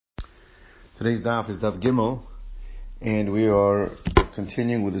Today's daf is daf Gimel, and we are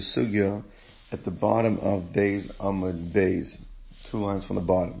continuing with the sugya at the bottom of Beis Amud Beis, 2 lines from the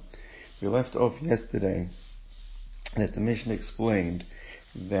bottom. We left off yesterday that the Mishnah explained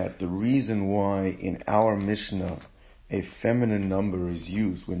that the reason why in our Mishnah a feminine number is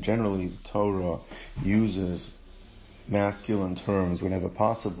used, when generally the Torah uses masculine terms whenever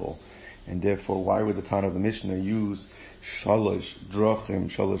possible, and therefore why would the Tana of the Mishnah use shalosh drachim,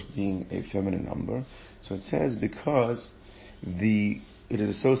 shalosh being a feminine number? So it says because it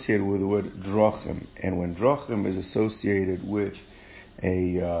is associated with the word drachim, and when drachim is associated with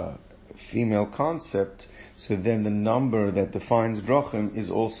a female concept, so then the number that defines drachim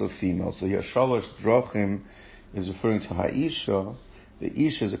is also female. So here shalosh drachim is referring to ha'isha. The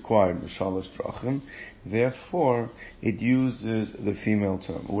isha is acquired with shalosh drachim, therefore it uses the female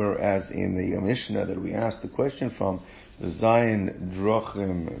term. Whereas in the Mishnah that we asked the question from, zayin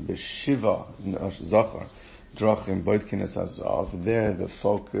drachim b'shiva zachar drachim boitkinas azav, there the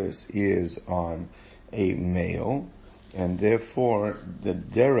focus is on a male, and therefore the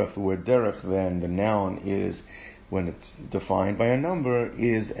word derech, then the noun is, when it's defined by a number,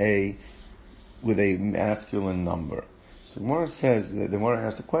 is with a masculine number. So the Gemara says, the Gemara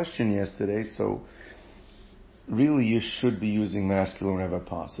asked a question yesterday, so really you should be using masculine whenever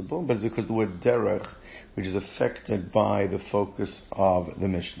possible, but it's because the word derech, which is affected by the focus of the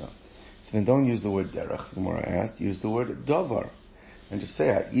Mishnah. So then don't use the word derech, the Gemara asked, use the word davar. And just say,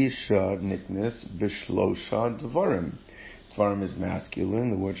 Isha niknes b'shlosha dvarim. Dvarim is masculine,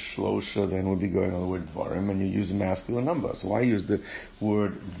 the word shlosha then would be going on the word dvarim, and you use a masculine number. So why use the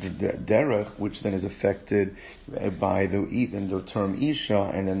word derech, which then is affected by the term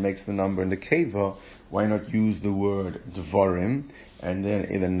isha, and then makes the number in the keva? Why not use the word dvarim, and then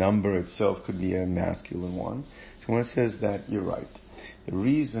the number itself could be a masculine one? So when it says that, you're right. The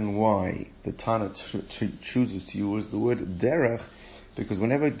reason why the Tana chooses to use the word derech, because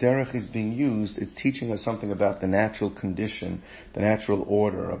whenever derech is being used, it's teaching us something about the natural condition, the natural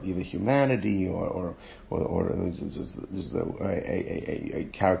order of either humanity or a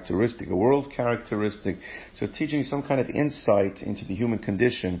characteristic, a world characteristic. So it's teaching some kind of insight into the human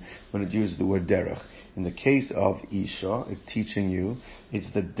condition when it uses the word derech. In the case of Isha, it's teaching you, it's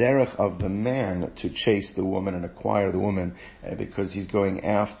the derech of the man to chase the woman and acquire the woman because he's going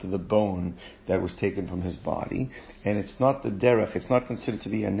after the bone that was taken from his body. And it's not the derech, it's not considered to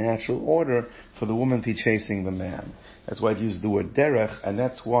be a natural order for the woman to be chasing the man. That's why it uses the word derech, and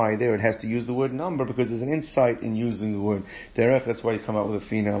that's why there it has to use the word number, because there's an insight in using the word derech. That's why you come out with a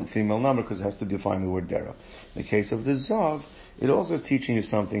female number, because it has to define the word derech. In the case of the zav, it also is teaching you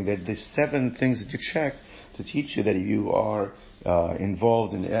something, that the 7 things that you check to teach you that if you are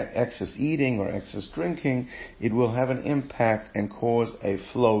involved in excess eating or excess drinking, it will have an impact and cause a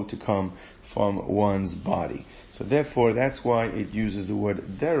flow to come from one's body. So therefore, that's why it uses the word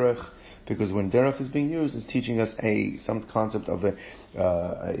derech, because when derech is being used, it's teaching us some concept of a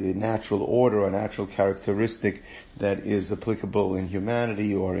natural order, a natural characteristic that is applicable in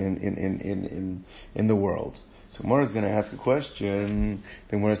humanity or in the world. So Gemara is going to ask a question.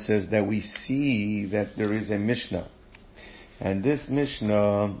 The Gemara says that we see that there is a Mishnah, and this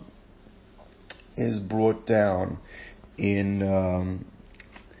Mishnah is brought down in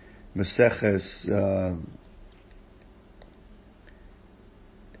Maseches.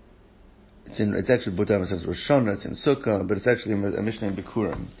 It's actually brought down in Maseches Rosh Hashanah. It's in Sukkah, but it's actually a Mishnah in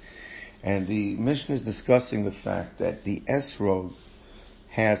Bikurim, and the Mishnah is discussing the fact that the esrog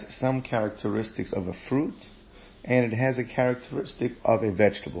has some characteristics of a fruit, and it has a characteristic of a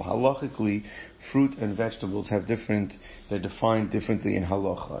vegetable. Halachically, fruit and vegetables they're defined differently in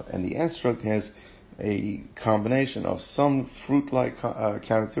halacha. And the esrog has a combination of some fruit-like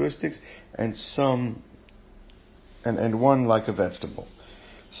characteristics and one like a vegetable.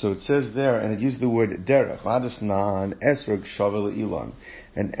 So it says there, and it uses the word derech, adasnan esrog shavel ilan.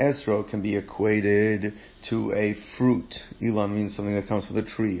 An esrog can be equated to a fruit. Ilan means something that comes from the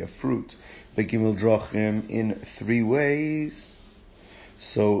tree, a fruit. Begimel drachim, in 3 ways.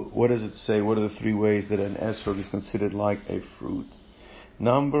 So what does it say? What are the 3 ways that an esrog is considered like a fruit?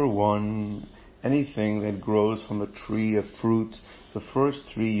 Number 1, anything that grows from a tree, a fruit, the first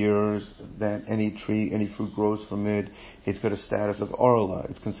 3 years that any fruit grows from it, it's got a status of orla.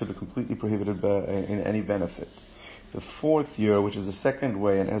 It's considered completely prohibited in any benefit. The 4th year, which is the second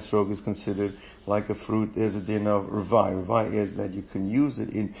way an esrog is considered like a fruit, there's a din of Rabbi. Rabbi is that you can use it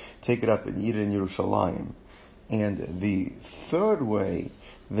take it up and eat it in Yerushalayim. And the 3rd way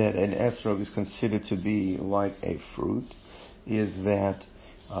that an esrog is considered to be like a fruit is that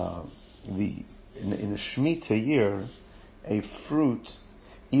in the Shemitah year, a fruit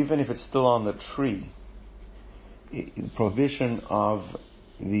even if it's still on the tree, the prohibition of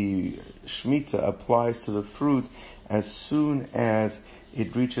the Shemitah applies to the fruit as soon as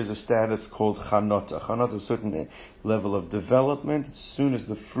it reaches a status called chanota. Chanota is a certain level of development. As soon as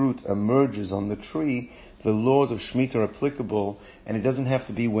the fruit emerges on the tree, the laws of Shemitah are applicable, and it doesn't have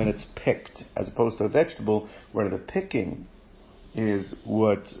to be when it's picked, as opposed to a vegetable, where the picking is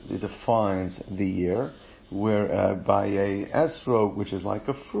what defines the year, where by a esrog, which is like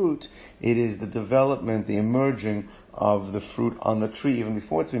a fruit, it is the development, the emerging of the fruit on the tree even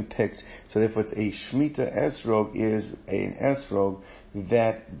before it's been picked. So therefore it's a Shemitah esrog is an esrog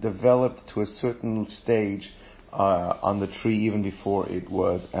that developed to a certain stage on the tree even before it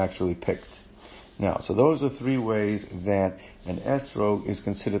was actually picked. Now, so those are three ways that an esrog is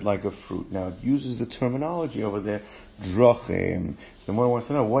considered like a fruit. Now, it uses the terminology over there, drachim. So one wants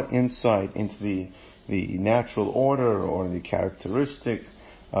to know what insight into the natural order or the characteristic,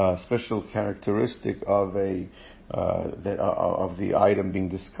 special characteristic of of the item being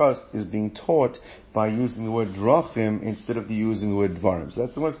discussed is being taught by using the word drachim instead of using the word dvarim. So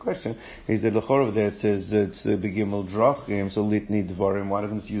that's the first question. Is that l'chor over there it says it's begimel drachim, so litni dvarim. Why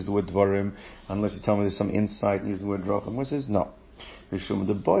doesn't it use the word dvarim unless you tell me there's some insight in using the word drachim? Which says no. The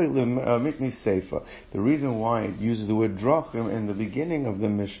reason why it uses the word drachim in the beginning of the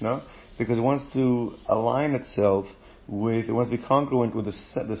Mishnah, because it wants to align itself with, it wants to be congruent with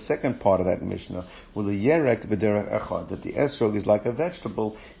the second part of that Mishnah, with the yerek b'derech echad, that the esrog is like a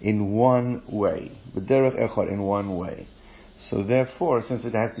vegetable in one way, b'derech echad, in one way. So therefore, since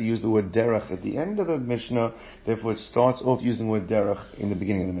it has to use the word derech at the end of the Mishnah, therefore it starts off using the word derech in the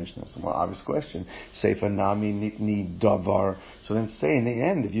beginning of the Mishnah. So more obvious question. Sefer nami nitni davar. So then say in the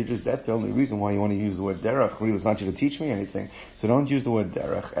end, if you just, that's the only reason why you want to use the word derech, really it's not you to teach me anything. So don't use the word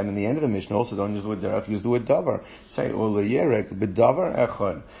derech. And in the end of the Mishnah also don't use the word derech, use the word davar. Say, ula yerek b'davar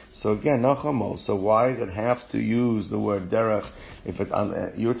echad. So again, nachamo. So why does it have to use the word derech if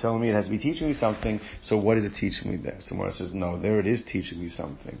you're telling me it has to be teaching me something, so what is it teaching me there? So Mora says, no, there it is teaching me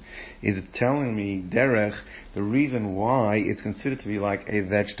something. Is it telling me, derech, the reason why it's considered to be like a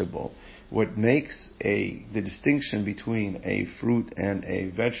vegetable? What makes the distinction between a fruit and a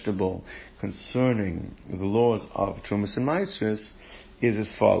vegetable concerning the laws of Trumas and Maasros is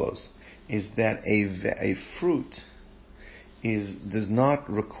as follows, is that a fruit does not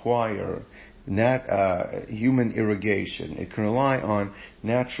require human irrigation. It can rely on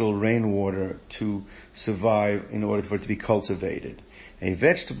natural rainwater to survive in order for it to be cultivated. A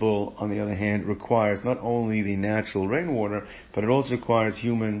vegetable, on the other hand, requires not only the natural rainwater, but it also requires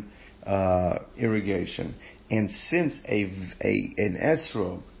human irrigation. And since an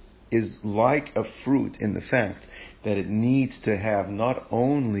esrog is like a fruit in the fact that it needs to have not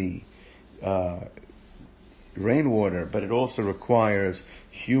only rainwater, but it also requires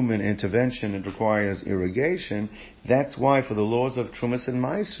human intervention, it requires irrigation, that's why for the laws of Trumas and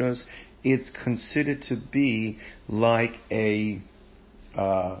Maasros, it's considered to be like a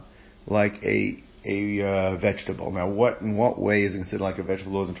vegetable. Now, in what way is it considered like a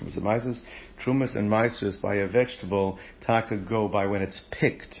vegetable? Laws in Trumas and Maasros? Trumas and Maasros by a vegetable, taka go by when it's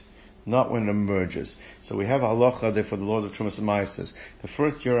picked, not when it emerges. So we have halacha there for the laws of Trumas and Maasros. The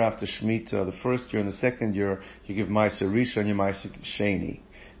first year after Shemitah, the first year and the second year, you give Ma'aser Rishon, your Ma'aser Sheni.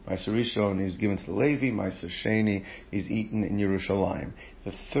 Ma'aser Rishon is given to the Levi, Ma'aser Sheni is eaten in Yerushalayim.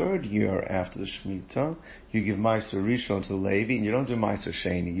 The third year after the Shemitah, you give Ma'aser Rishon to the Levi, and you don't do Ma'aser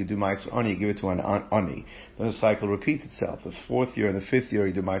Sheni, you do Ma'aser Ani, you give it to an Ani. Then the cycle repeats itself. The fourth year and the fifth year,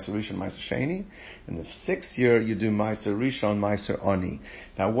 you do Ma'aser Rishon, Ma'aser Sheni, and the sixth year, you do Ma'aser Rishon, Ma'aser Ani.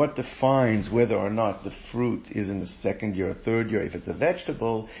 Now, what defines whether or not the fruit is in the second year or third year? If it's a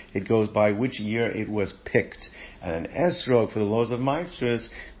vegetable, it goes by which year it was picked. And an esrog, for the laws of Maasros,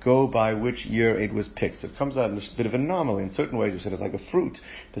 go by which year it was picked. So it comes out in a bit of an anomaly. In certain ways, we said it's like a fruit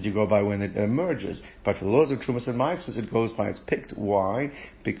that you go by when it emerges. But for the laws of Trumas and Maasros, it goes by its picked. Why?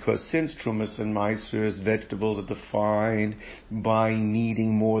 Because since Trumas and Maasros, vegetables are defined by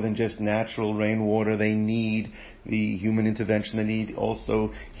needing more than just natural rainwater. They need the human intervention, they need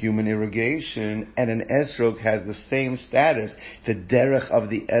also human irrigation, and an esrog has the same status. The derech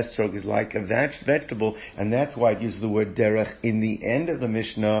of the esrog is like a vegetable, and that's why it uses the word derech in the end of the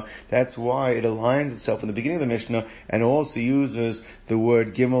Mishnah. That's why it aligns itself in the beginning of the Mishnah, and also uses the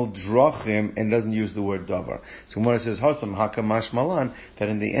word gimel drachim, and doesn't use the word davar. So Gemara says, Hasam hakamash malan, that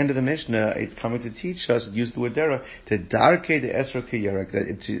in the end of the Mishnah, it's coming to teach us, use the word derech, to darke the esrog kiyerek, that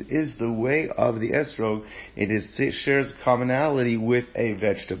it is the way of the esrog, it is shares commonality with a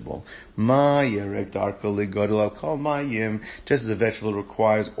vegetable. Just as a vegetable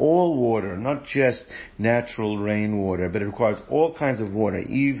requires all water, not just natural rainwater, but it requires all kinds of water,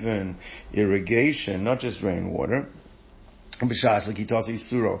 even irrigation, not just rainwater.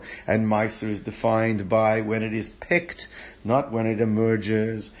 And Meiser is defined by when it is picked, not when it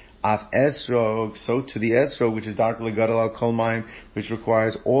emerges. Af esrog, so to the esrog, which is darkly gadol al kol mayim, which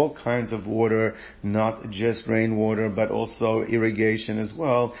requires all kinds of water, not just rainwater, but also irrigation as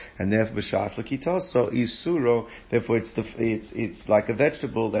well. And therefore, b'shas l'kitoso isuro. Therefore, it's like a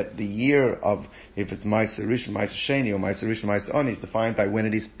vegetable that the year of, if it's ma'aser rishon, ma'aser sheni, or ma'aser rishon, ma'aser oni, is defined by when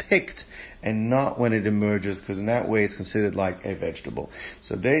it is picked and not when it emerges, because in that way it's considered like a vegetable.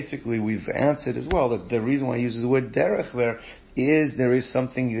 So basically, we've answered as well that the reason why I use the word derech there is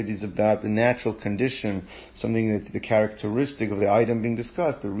something that is about the natural condition, something that the characteristic of the item being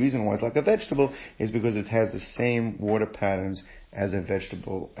discussed. The reason why it's like a vegetable is because it has the same water patterns as a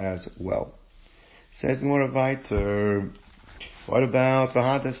vegetable as well. Says the Gemara weiter. What about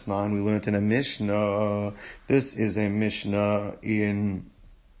V'hadasman? We learned in a Mishnah. This is a Mishnah in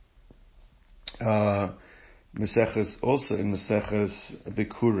Maseches, also in Maseches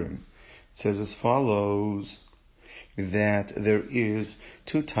Bikurim. It says as follows, that there is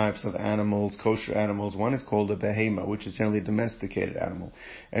two types of animals, kosher animals. One is called a behema, which is generally a domesticated animal.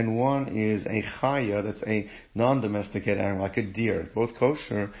 And one is a chaya, that's a non-domesticated animal, like a deer. Both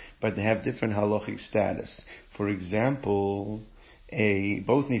kosher, but they have different halachic status. For example,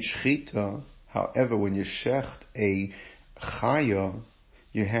 both need shchita. However, when you shecht a chaya,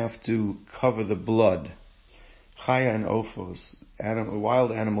 you have to cover the blood. Chaya and ophos,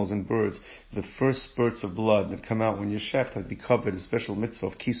 wild animals and birds, the first spurts of blood that come out when you shecht have to be covered, a special mitzvah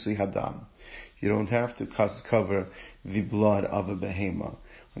of kisui hadam. You don't have to cover the blood of a behema.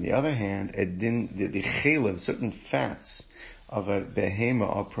 On the other hand, the chelev, certain fats of a behema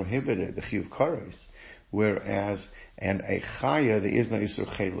are prohibited, the chiyuv kares, whereas, and a chaya, there is no isur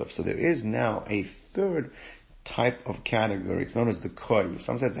chelev. So there is now a third type of category. It's known as the koi.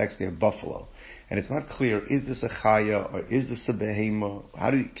 Sometimes it's actually a buffalo. And it's not clear, is this a chaya or is this a behema? How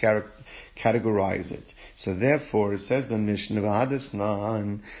do you categorize it? So therefore, it says the Mishnah,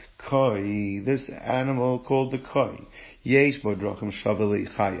 V'hadasnan koi, this animal called the koi. Yesh bo drachim shaveli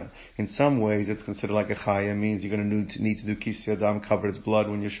chaya. In some ways, it's considered like a chaya, means you're going to need to do kisui hadam, cover its blood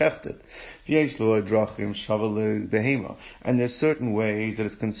when you shecht it. Yesh lo drachim shaveli behema. And there's certain ways that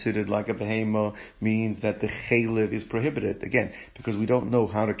it's considered like a behema, means that the chelev is prohibited. Again, because we don't know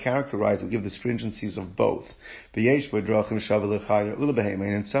how to characterize, we give the stringencies of both. Yesh bo drachim shaveli chaya ula behema.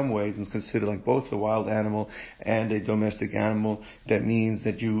 And in some ways, it's considered like both a wild animal and a domestic animal. That means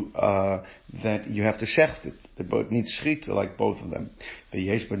that you have to shecht it. The boat needs shchita, like both of them. And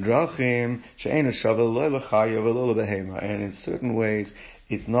in certain ways,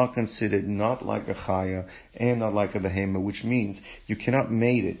 it's not considered not like a chaya and not like a behema, which means you cannot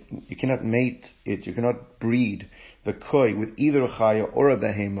mate it. You cannot breed the koi with either a chaya or a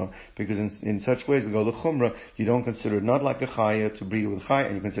behema, because in such ways we go the chumrah, you don't consider it not like a chaya to breed it with a chaya,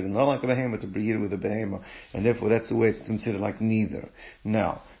 and you consider it not like a behema to breed it with a behema, and therefore that's the way it's considered like neither.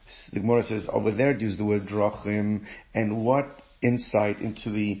 Now, the Gemara says over there it uses the word drachim, and what insight into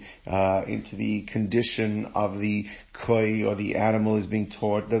the condition of the koi or the animal is being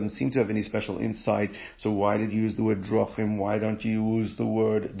taught doesn't seem to have any special insight. So why did you use the word drachim? Why don't you use the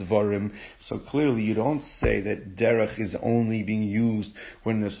word dvarim? So clearly you don't say that derech is only being used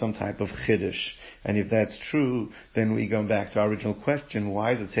when there's some type of chiddush. And if that's true, then we go back to our original question: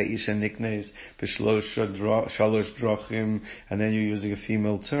 why does it say isha niknes shalosh drachim, and then you're using a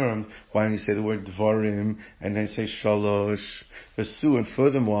female term? Why don't you say the word dvarim and then say shalosh? And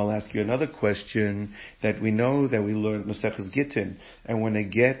furthermore, I'll ask you another question that we know that we learned Maseches Gittin. And when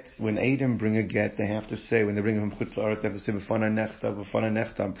Adam bring a get, they have to say, when they bring him from Chutz La'aretz, they have to say, B'fana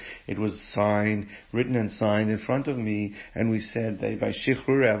nechtam. It was written and signed in front of me. And we said that by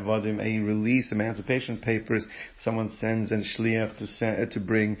Shichrur Avadim, a release, emancipation papers, someone sends a shliach to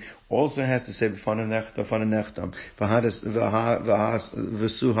bring, also has to say, B'fana nechtam.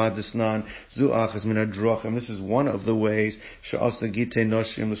 V'su hadasnan, zu'achas min hadrochim. This is one of the ways,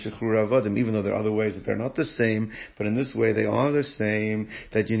 even though there are other ways that they're not the same, but in this way they are the same,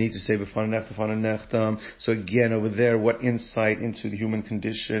 that you need to say b'fana So again, over there, what insight into the human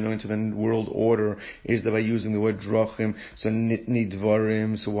condition or into the world order is that by using the word drachim, so nitni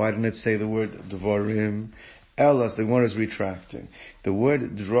dvarim, so why didn't it say the word dvarim? Elas, the one is retracting. The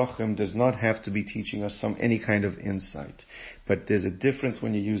word drachim does not have to be teaching us any kind of insight. But there's a difference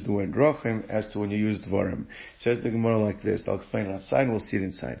when you use the word drachim as to when you use dvarim. Says the Gemara like this. I'll explain it outside and we'll see it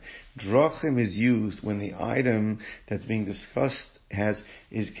inside. Drachim is used when the item that's being discussed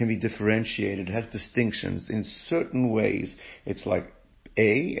can be differentiated. It has distinctions. In certain ways, it's like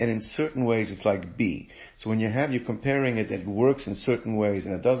A, and in certain ways it's like B. So when you're comparing it, that it works in certain ways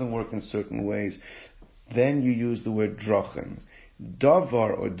and it doesn't work in certain ways, then you use the word drachim.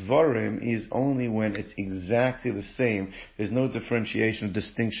 Davar or dvarim is only when it's exactly the same. There's no differentiation or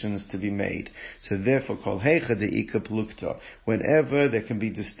distinctions to be made. So therefore, kol heicha de'ika plukta. Whenever there can be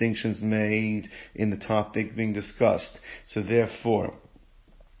distinctions made in the topic being discussed. So therefore,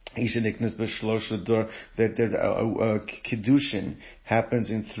 that Kiddushin happens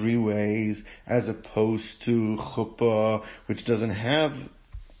in 3 ways, as opposed to chuppah, which doesn't have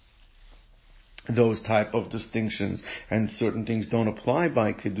those type of distinctions, and certain things don't apply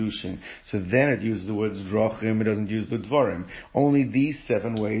by Kiddushin. So then it uses the words drachim, it doesn't use the dvarim. Only these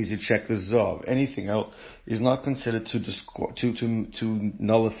 7 ways you check the zav. Anything else is not considered to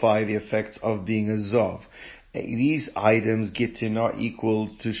nullify the effects of being a zav. These items gittin are equal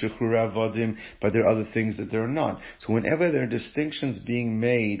to shechrur avadim, but there are other things that they're not. So whenever there are distinctions being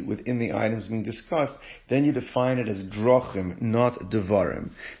made within the items being discussed, then you define it as drachim, not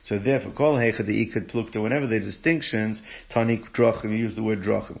devarim. So therefore, kol heicha de'ika plukta, whenever there are distinctions, tani drachim, you use the word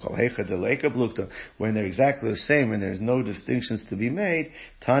drachim. Kol heicha de'leika plukta, when they're exactly the same, when there's no distinctions to be made,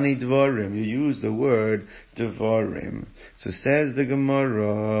 tani dvarim, you use the word devarim. So says the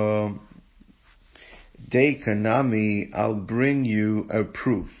Gemara, Dei kanami, I'll bring you a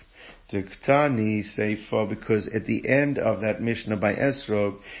proof. Diktani seifa, because at the end of that Mishnah by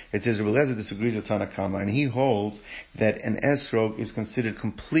Esrog, it says Rabbi Eliezer disagrees with Tanakama, and he holds that an Esrog is considered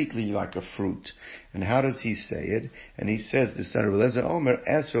completely like a fruit. And how does he say it? And he says, this Rabbi Eliezer Omer,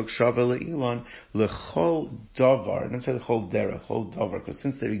 Esrog shava le'ilan lechol davar. And don't say lechol derech, chol davar, because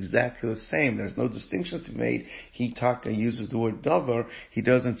since they're exactly the same, there's no distinctions to be made. He uses the word davar, he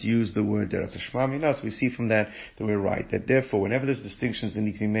doesn't use the word derech. So Shema Minas, we see from that we're right. That therefore, whenever there's distinctions that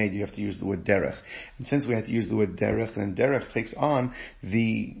need to be made, you have to use the word derech. And since we had to use the word derech, then derech takes on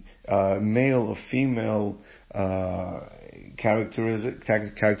the male or female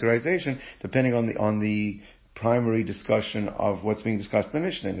characterization, depending on the primary discussion of what's being discussed in the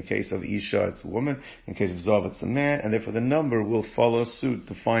Mishnah. In the case of Isha, it's a woman. In the case of Zav, it's a man. And therefore the number will follow suit,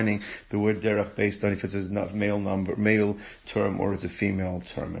 defining the word derech based on if it's a male term, or it's a female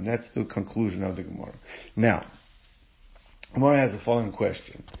term. And that's the conclusion of the Gemara. Now, Gemara has the following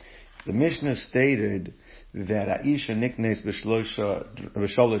question. The Mishnah stated that Aisha niknes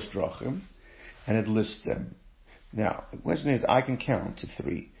b'shalosh drachim, and it lists them. Now, the question is, I can count to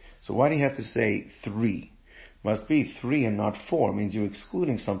 3. So why do you have to say 3? Must be 3 and not 4. It means you're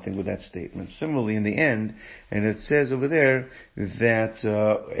excluding something with that statement. Similarly, in the end, and it says over there that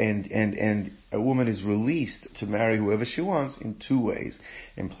and a woman is released to marry whoever she wants in 2 ways.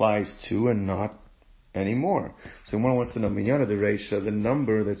 Implies 2 and not anymore. So one wants to know minyana the reisha, the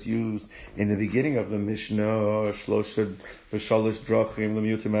number that's used in the beginning of the Mishnah, shlosha v'shalosh drachim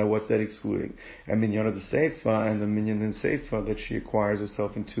l'miyutim, what's that excluding? And minyana the seifa, and the minyan in seifa that she acquires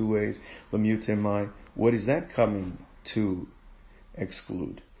herself in 2 ways, l'miyutim, what is that coming to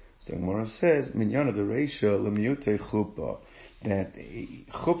exclude? So Gemara says minyana the reisha l'miyute chuppah, that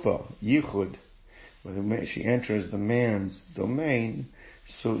chuppah yichud, when she enters the man's domain,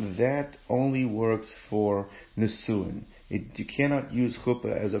 so that only works for Nesuin. You cannot use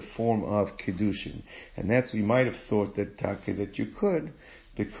chuppah as a form of Kiddushin. And that's, we might have thought that you could,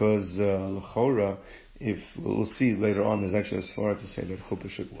 because l'chora, if we'll see later on, there's actually a svara to say that chuppah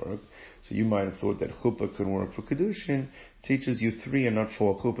should work. So you might have thought that chuppah could work for Kiddushin. Teaches you 3 and not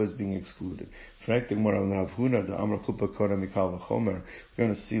 4. Chuppah is being excluded. We're going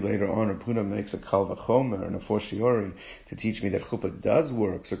to see later on Rav Huna makes a kal v'chomer and a fortiori to teach me that chuppah does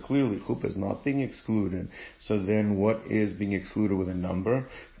work. So clearly chuppah is not being excluded. So then what is being excluded with a number?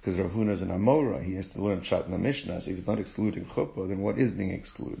 Because Rav Huna is an Amora, he has to learn Pshat in the Mishnah. So if he's not excluding chuppah, then what is being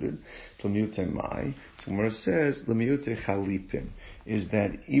excluded? L'miyute mai. So where it says l'miyute chalipin, is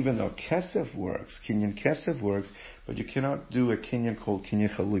that even though kesef works, kinyan kesef works, but you cannot do a kinyan called kinyan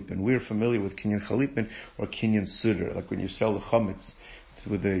chalipin. We're familiar with kinyan chalipin or kinyan sudar, like when you sell the chametz,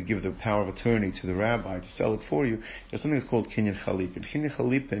 give the power of attorney to the rabbi to sell it for you. There's something that's called kinyan chalipin. Kinyan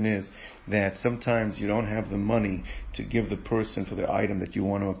chalipin is that sometimes you don't have the money to give the person for the item that you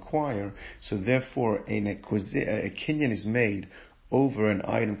want to acquire, so therefore a kinyan is made over an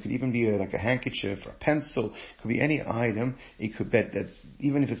item. It could even be like a handkerchief or a pencil. It could be any item. It could bet that's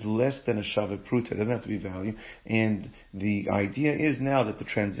even if it's less than a shavet pruta, it doesn't have to be value. And the idea is now that the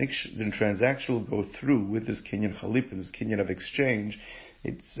transaction will go through with this kinyan chalipin, this kinyan of exchange.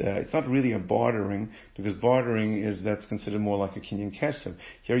 It's not really a bartering, because bartering that's considered more like a kinyan kesef.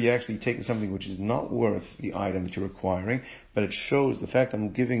 Here you're actually taking something which is not worth the item that you're acquiring, but it shows the fact I'm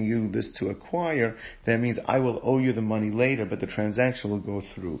giving you this to acquire, that means I will owe you the money later, but the transaction will go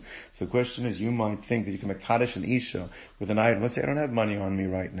through. So the question is, you might think that you can make Kaddish and Isha with an item. Let's say I don't have money on me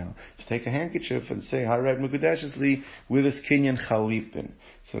right now. Just take a handkerchief and say, Hared Mekudeshesli with this kinyan chalipin.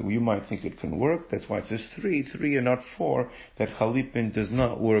 So you might think it can work. That's why it says 3 and not 4, that chalipin does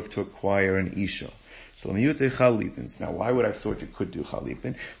not work to acquire an Isha. So lemiyute chalipin. Now, why would I have thought you could do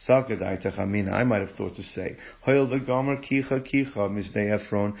chalipin? I might have thought to say, hoil the gomer kicha misdei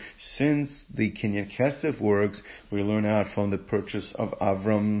Ephron. Since the kinyan kesef works, we learn out from the purchase of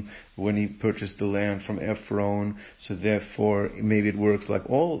Avram when he purchased the land from Ephron. So therefore, maybe it works like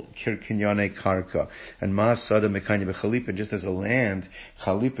all kinyane karka. And ma'asada mekanya bechalipin, just as a land,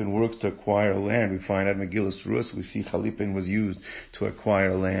 chalipin works to acquire land. We find out Megillas Rus, we see chalipin was used to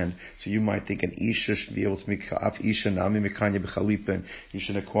acquire land. So you might think an Isha should be able to make af Isha nami mekanya bechalipin. You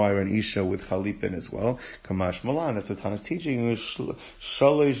should acquire an Isha with chalipin as well. Kamash malan, that's what Tana's teaching.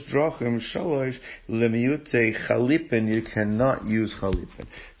 Shalosh drachim, shalosh lemiyute chalipin, you cannot use chalipin.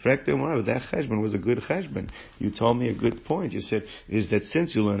 That cheshbon was a good cheshbon. You told me a good point. You said, is that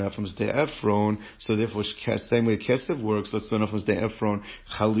since you learn out from Zdei Ephron, so therefore, same way Kesef works, let's learn out from Zdei Ephron,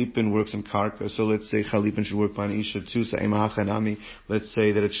 Chalipin works in Karka, so let's say Chalipin should work by an Isha too, so Emahachanami, let's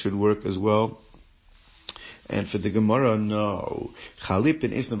say that it should work as well. And for the Gemara, no.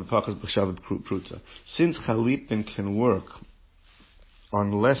 Chalipin isn't a b'pachas b'shavet pruta. Since Chalipin can work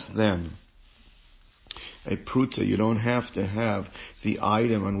on less than a pruta, you don't have to have the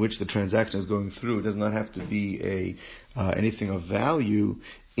item on which the transaction is going through. It does not have to be anything of value.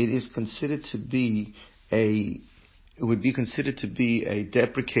 It is considered to be it would be considered to be a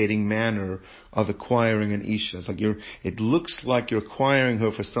deprecating manner of acquiring an Isha. It's like it looks like you're acquiring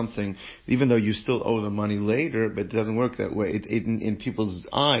her for something, even though you still owe the money later, but it doesn't work that way. In people's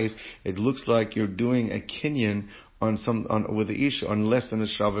eyes, it looks like you're doing a kinyan with the Isha on less than a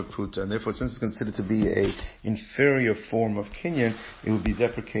shavet pruta, and therefore, since it's considered to be a inferior form of kinyan, it would be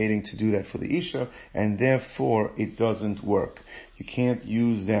deprecating to do that for the Isha, and therefore it doesn't work. You can't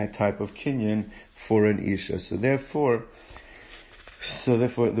use that type of kinyan for an Isha. So therefore,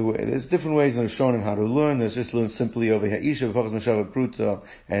 there's different ways in Rishonim how to learn. There's just learn simply over here. Isha v'chachas m'shavet pruta,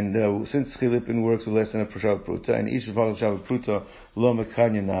 and since Chilipin works with less than a shavet pruta, and Isha v'chachas m'shavet pruta lo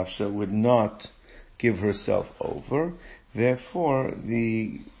mekanya nafsha would not give herself over. Therefore,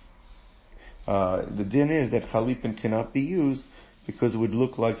 the din is that chalipin cannot be used because it would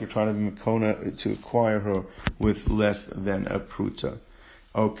look like you're trying to be mekona to acquire her with less than a pruta.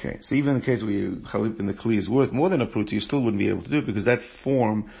 Okay, so even in the case where chalipin, the kli is worth more than a pruta, you still wouldn't be able to do it because that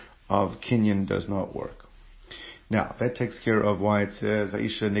form of kinyan does not work. Now, that takes care of why it says,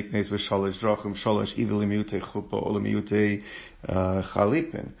 Aisha niknes v'shalosh drachim, shalosh either lemiyute chuppah or lemiyute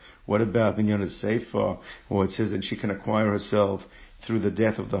chalipin. What about Binyan Seifa, where it says that she can acquire herself through the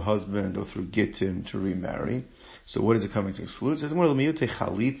death of the husband or through gittin to remarry? So what is it coming to exclude? It says more lemiyute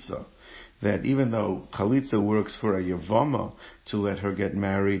chalitza, that even though chalitza works for a yavama to let her get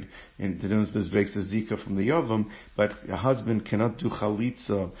married, and this breaks the zika from the yavam, but a husband cannot do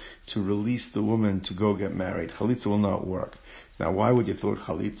chalitza to release the woman to go get married. Chalitza will not work. Now, why would you thought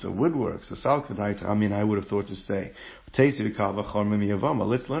chalitza would work? So, I would have thought to say, let's learn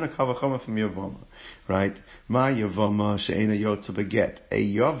a kavachama from yavama, right? Ma yavama she'ena yotza beget. A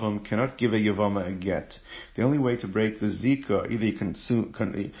yavam cannot give a yavama a get. The only way to break the zika, either you can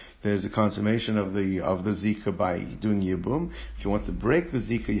there's a consummation of the zika by doing yibum. If you want to break the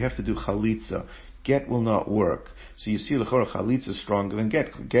zika, you have to do chalitza. Get will not work. So you see, l'chora chalitza is stronger than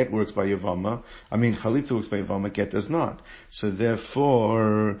get. Get works by yavama. Chalitza works by yavama. Get does not. So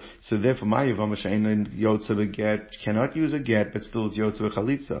therefore, my yavama she'ein yotza beget cannot use a get, but still is yotza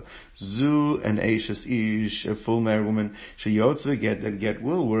chalitza. Zu and eishes ish, a full married woman, she yotza beget, that get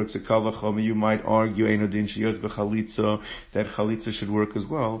will work. So kal v'chomer, you might argue einodin she yotza bechalitza, that chalitza should work as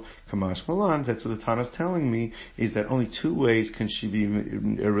well. Kamash malan, that's what the Tana is telling me, is that only two ways can she be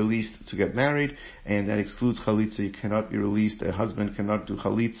released to get married, and that excludes chalitza. You cannot be released. A husband cannot do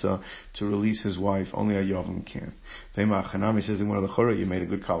chalitza to release his wife. Only a yavam can. Vema Chanami says in one of the chora, you made a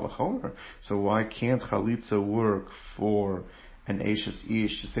good kal v'chomer. So why can't chalitza work for an Eishes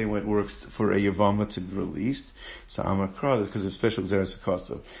Ish, the same way it works for a Yavama to be released. So Amar Kra, because it's special Zeres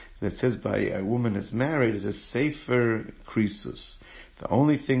Akasa. That says by a woman that's married is a Sefer Krisus. The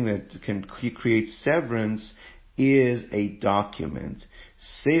only thing that can create severance is a document.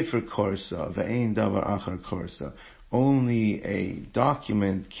 Sefer Korsa, Ve'ein Davar Achar Korsa. Only a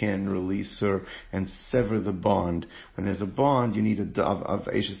document can release her and sever the bond. When there's a bond, you need of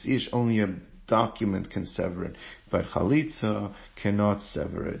Eishes Ish, only a document can sever it. But Chalitza cannot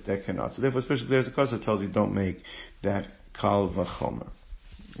sever it. That cannot. So therefore, especially there's a cause that tells you don't make that Kal V'chomer.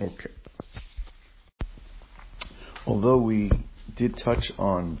 Okay. Although we did touch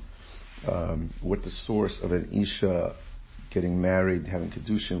on what the source of an Isha getting married, having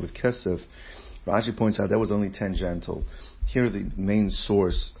Kiddushin with Kesef, Rashi points out that was only tangential. Here the main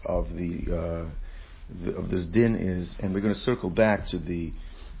source of of this din is, and we're going to circle back to the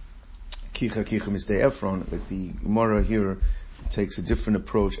Kicha Misdei Ephron, but the Gemara here takes a different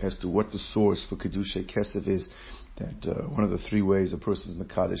approach as to what the source for Kiddushay Kesef is, that one of the three ways a person is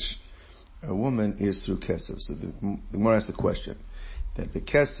Mekadesh a woman is through Kesef. So the Gemara asks the question, that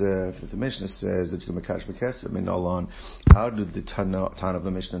Bekesef, that the Mishnah says that you can Mekadesh Bekesef, Minalon, how did the Tana of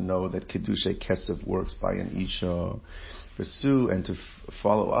the Mishnah know that Kiddushay Kesef works by an Isha? Pursue and to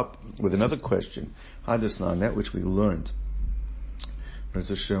follow up with another question, Hadasna, that which we learned. We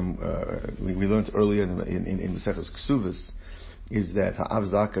learned earlier in Maseches Ksuvos is that Ha'av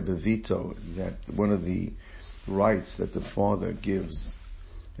Zaka Bevito, that one of the rights that the father gives,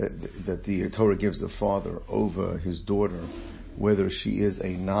 that the Torah gives the father over his daughter, whether she is a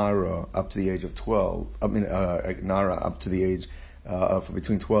Nara up to the age of 12, a Nara up to the age of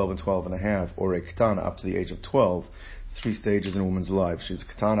between 12 and 12 and a half, or a Ketana up to the age of 12. 3 stages in a woman's life. She's a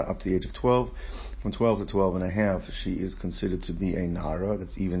Ketana up to the age of 12. From 12 to 12 and a half, she is considered to be a Nara.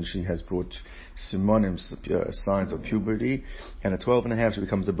 That's even she has brought Simonim, signs of puberty. And at 12 and a half, she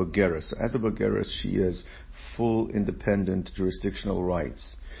becomes a Bogeres. So as a Bogeres, she has full independent jurisdictional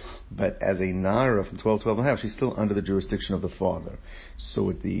rights. But as a Nara from 12 to 12 and a half, she's still under the jurisdiction of the father. So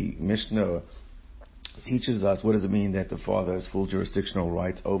with the Mishnah teaches us what does it mean that the father has full jurisdictional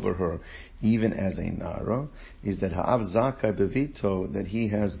rights over her, even as a Nara, is that Ha'av Zakai Bevito, that he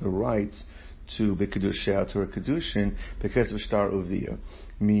has the rights to be Kedushah, to a Kedushin, because of Shtar Uviyah.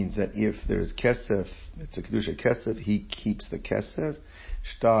 Means that if there's Kesef, it's a Kedusha Kesef, he keeps the Kesef.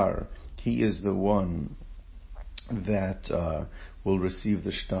 Shtar, he is the one that will receive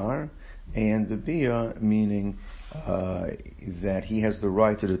the Shtar. And Bebiyah, meaning that he has the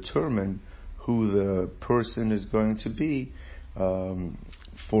right to determine who the person is going to be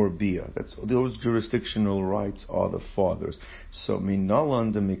for Bia. Those jurisdictional rights are the father's. So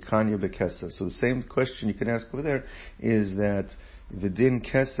minalan de mikanya bekesef. So the same question you can ask over there is that the din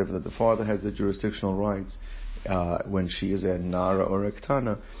kesef, that the father has the jurisdictional rights when she is a nara or a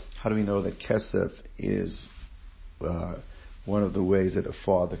ktana. How do we know that kesef is one of the ways that a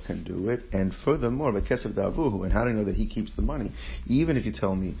father can do it? And furthermore, but kesef davuhu, and how do I know that he keeps the money? Even if you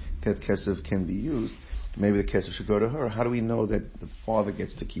tell me that kesef can be used, maybe the kesef should go to her. How do we know that the father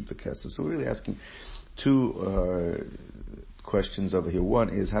gets to keep the kesef? So we're really asking two questions over here. One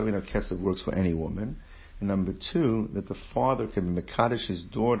is, how do we know kesef works for any woman? And number two, that the father can be mekadesh his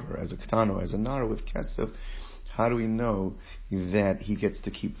daughter as a ketano, as a nara with kesef. How do we know that he gets to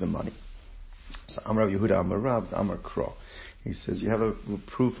keep the money? So Amar Yehuda Amar Rav Amar Kro. He says, you have a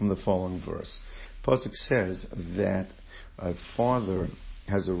proof from the following verse. Pasuk says that a father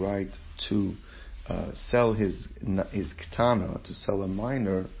has a right to sell his ketana, to sell a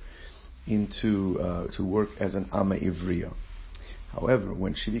minor into to work as an ama ivriya. However,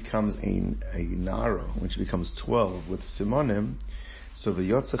 when she becomes a nara, when she becomes 12 with simonim, so the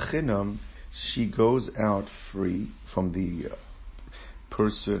yotza chinam, she goes out free from the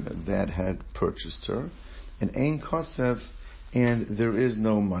person that had purchased her, and ein kosef, and there is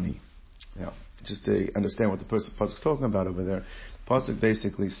no money. Now, just to understand what the Pasuk is talking about over there, the Pasuk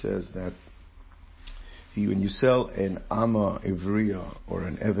basically says that when you sell an Ama Ivriya or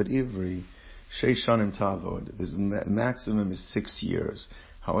an Evet Ivri, Sheishanim Tavod, the maximum is 6 years.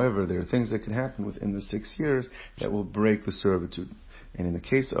 However, there are things that can happen within the 6 years that will break the servitude. And in the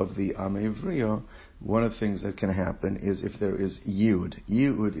case of the Ama Ivriya, one of the things that can happen is if there is Yud.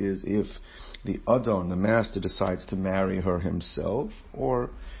 Yud is if the Adon, the master, decides to marry her himself or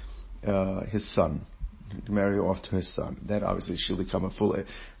his son, to marry her off to his son. That obviously she'll become a full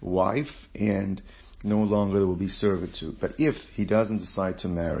wife and no longer there will be servitude. But if he doesn't decide to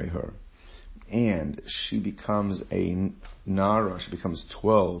marry her and she becomes a Nara, she becomes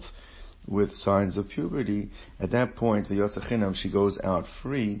 12 with signs of puberty, at that point the Yotza Chinam, she goes out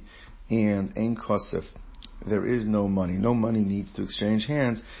free, and Ein Kosef, there is no money. No money needs to exchange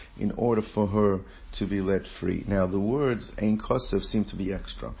hands in order for her to be let free. Now, the words ein kosef seem to be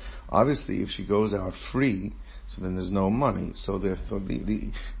extra. Obviously, if she goes out free, so then there's no money. So therefore,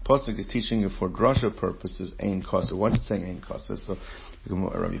 the pasuk is teaching you for drasha purposes ein kosef. What's it saying ein kosef? So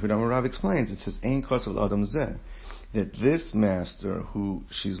Rabbi explains, it says ein kosef l'adam zeh, that this master who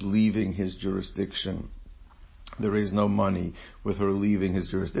she's leaving his jurisdiction, there is no money with her leaving his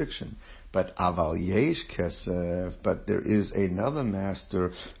jurisdiction. But aval yesh kesef, but there is another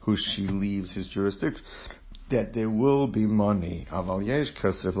master who she leaves his jurisdiction, that there will be money. Aval yesh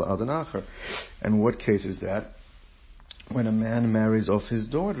kesef l'adon acher. And what case is that? When a man marries off his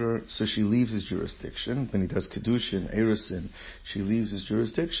daughter, so she leaves his jurisdiction. When he does Kiddushin, Erusin, she leaves his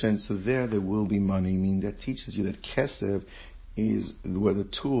jurisdiction, so there will be money. Meaning that teaches you that kesef is the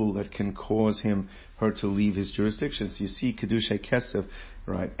tool that can cause her to leave his jurisdiction. So you see Kiddushay Kesef,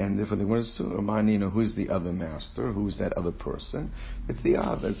 right? And therefore they want to know who's the other master, who's that other person. It's the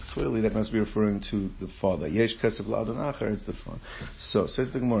Av. It's clearly that must be referring to the father. Yesh Kesef L'Adon Acher, it's the father. So,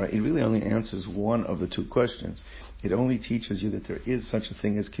 says the Gemara, it really only answers one of the two questions. It only teaches you that there is such a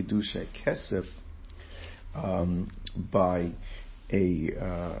thing as Kiddushay Kesef,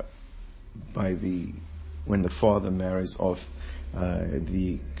 when the father marries off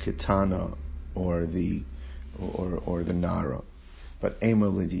the Ketana or the Nara. But Ema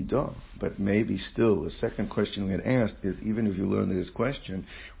L'Didah. But maybe still, the second question we had asked is, even if you learn this question,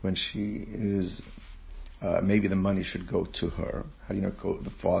 when she is, maybe the money should go to her. How do you know the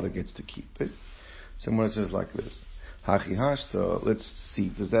father gets to keep it? Somewhere it says like this. Hachi Hashta, let's see,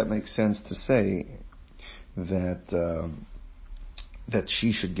 does that make sense to say that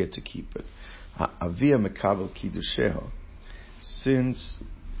she should get to keep it? Avia mekabel kiddusheha. Since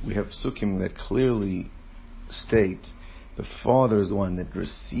we have psukim that clearly state the father is the one that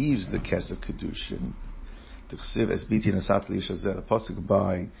receives the kesef kedushin, the pasuk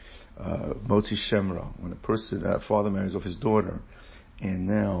by Motzi Shemra, when a father marries off his daughter, and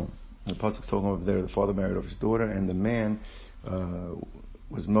now the pasuk's talking over there, the father married off his daughter, and the man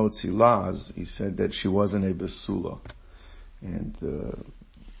was Motzi Laz. He said that she wasn't a besula, and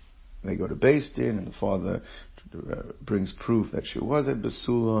they go to Beis Din, and the father brings proof that she was a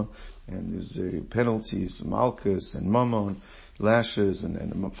besula, and there's penalties, malchus and mammon, lashes,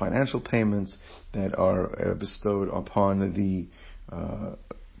 and financial payments that are bestowed upon the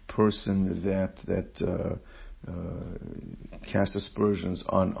person that cast aspersions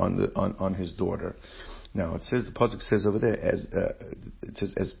on his daughter. Now it says, the pasuk says over there, as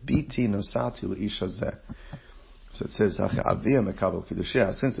biti nosati leisha zeh. So it says,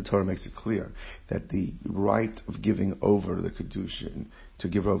 since the Torah makes it clear that the right of giving over the Kiddushin, to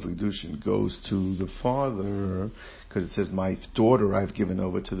give over Kiddushin, goes to the father, because it says, my daughter I've given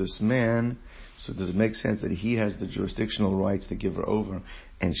over to this man, so does it make sense that he has the jurisdictional rights to give her over,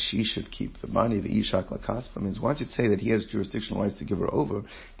 and she should keep the money? The Ishak Lakaspa means, once you say that he has jurisdictional rights to give her over,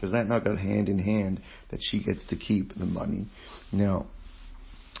 does that not go hand in hand that she gets to keep the money? Now,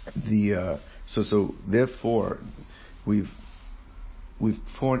 so therefore, we've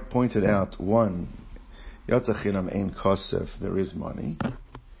pointed out, one, Yatzachinam ein kosef, there is money,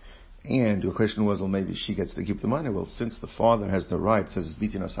 and your question was, well, maybe she gets to keep the money. Well, since the father has the right, it says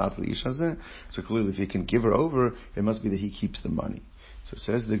bitin asat liishazeh, so clearly if he can give her over, it must be that he keeps the money. So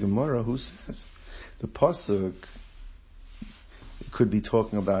says the Gemara, who says the pasuk could be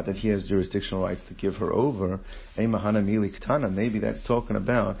talking about that he has jurisdictional rights to give her over. Maybe that's talking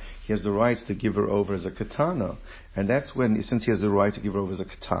about he has the rights to give her over as a katana. And that's when, since he has the right to give her over as a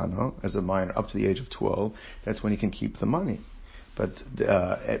katana, as a minor, up to the age of 12, that's when he can keep the money. But,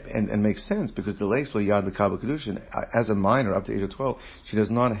 and makes sense, because the leislo yad l'kabel kedushin, as a minor up to the age of 12, she does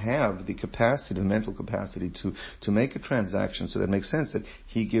not have the capacity, the mental capacity to make a transaction, so that makes sense that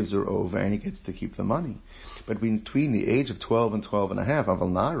he gives her over and he gets to keep the money. But between the age of 12 and 12 and a half, aval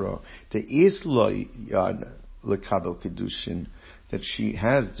naro, there is lo yad l'kabel kedushin, that she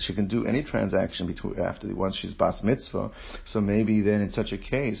can do any transaction once she's bas mitzvah. So maybe then in such a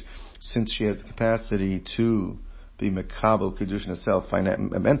case, since she has the capacity to be mekabel kedushin herself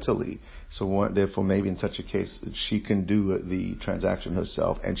mentally, so therefore maybe in such a case she can do the transaction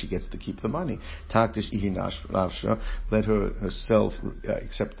herself and she gets to keep the money. Taktish ihi nafsha, let her herself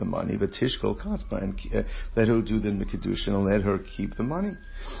accept the money, but tishkol kaspa, and let her do the kedushin and let her keep the money.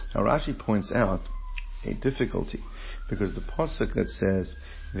 Now Rashi points out a difficulty, because the pasuk that says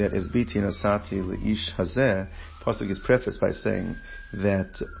that as biti nasati leish hazeh, pasuk is prefaced by saying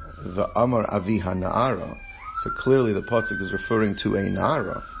that the amar aviha na'ara. So clearly the pasuk is referring to a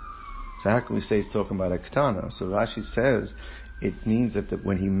nara. So how can we say he's talking about a ketana? So Rashi says it means that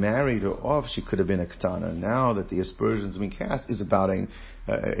when he married her off, she could have been a ketana. Now that the aspersions being cast is about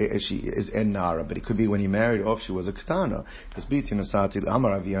she is a nara, but it could be when he married off, she was a ketana.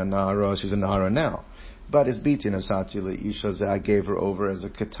 She's a nara now. But it's bitin asatila isha, I gave her over as a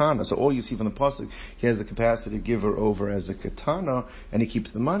katana. So all you see from the pasuk, he has the capacity to give her over as a katana, and he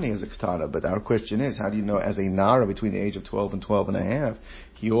keeps the money as a katana. But our question is, how do you know as a nara between the age of 12 and 12 and a half,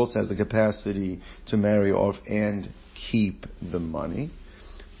 he also has the capacity to marry off and keep the money?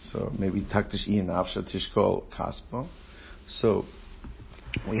 So maybe taktish ian afsha tishkol kaspo. So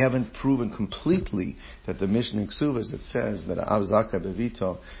we haven't proven completely that the Mishnah Ksuvas that says that Avzaka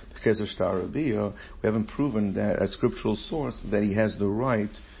Bevito because of Shtar Rabbi, we haven't proven that a scriptural source that he has the right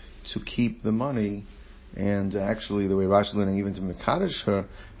to keep the money. And actually, the way Rashi learning even to Mekadosh her,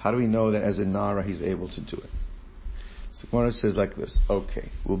 how do we know that as a Nara he's able to do it? So Gemara says like this. Okay,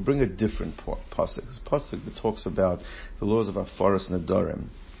 we'll bring a different pasuk. This pasuk that talks about the laws of Afaras Nadarim.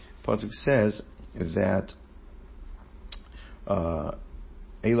 Pasuk says that.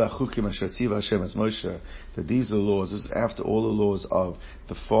 That these are laws, this is after all the laws of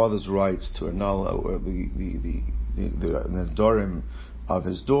the father's rights to annul the Nedarim of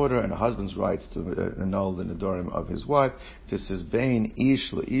his daughter and the husband's rights to annul the Nedarim of his wife. This is Bein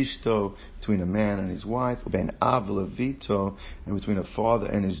Ish Le'ishto, between a man and his wife, Bein Av Levito, and between a father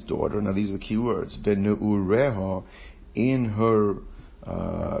and his daughter. Now these are the key words. Ben Nu'ureha, in her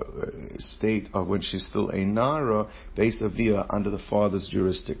state of when she's still a nara, based avia under the father's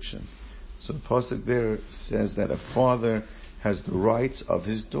jurisdiction. So the pasuk there says that a father has the rights of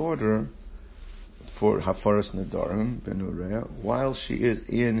his daughter for hafaras nedarim benureya while she is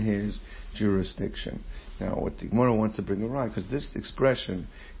in his jurisdiction. Now, what the Gemara wants to bring around, because this expression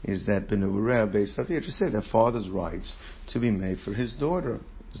is that benureya based avia, just said that father's rights to be made for his daughter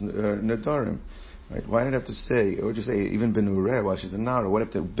nedarim. Right? Why did I have to say, or just say even benureh while she's a nara? What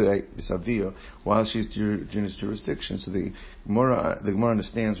if the savia while she's in his jurisdiction? So the Gemara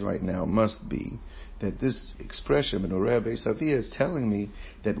understands right now must be that this expression benureh beis avia is telling me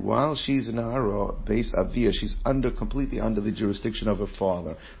that while she's a nara beis avia, she's completely under the jurisdiction of her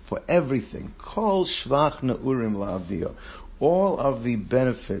father for everything. Kol shvach neurim la'avia, all of the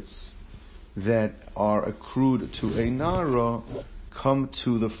benefits that are accrued to a nara come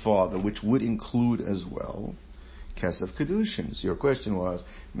to the father, which would include as well Kesef Kiddushin. So your question was,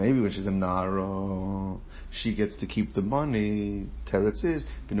 maybe when she's a Nara, she gets to keep the money. Teretz is,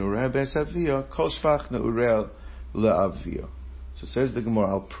 B'nureh beis avia, kol shvach ne'ureh le'avia. So says the Gemara,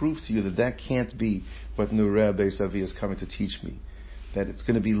 I'll prove to you that can't be what Nureh beis avia is coming to teach me. That it's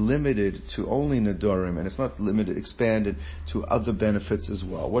going to be limited to only Nedarim, and it's not expanded to other benefits as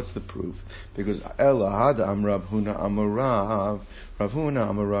well. What's the proof? Because Ella Hada Rav Huna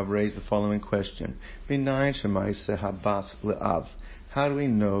Amarav raised the following question: how do we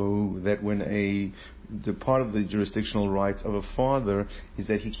know that when the part of the jurisdictional rights of a father is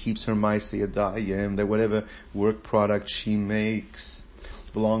that he keeps her Maaseh Yadayim, that whatever work product she makes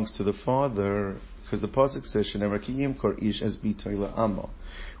belongs to the father? Because the pasuk says, "Shenemar kor ish es bitoy la'amo."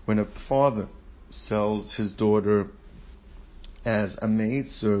 When a father sells his daughter as a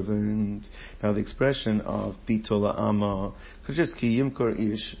maidservant, now the expression of bito la'amo, because just kiyim kor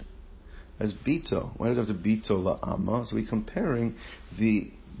ish as bito. Why does it have to bito la'amo? So we're comparing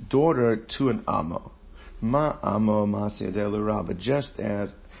the daughter to an amo. Ma amo ma'aseh l'rabba, just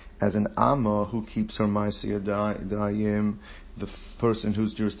as an amma who keeps her Maaseh Yadayim, the person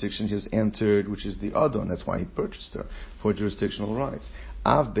whose jurisdiction he has entered, which is the Adon, that's why he purchased her, for jurisdictional rights.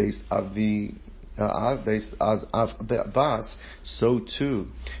 Av based as Bas, so too,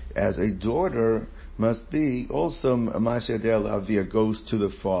 as a daughter must be, also Maaseh Yadayim goes to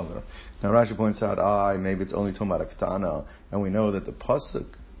the father. Now Rashi points out, maybe it's only talking about a Ketana, and we know that the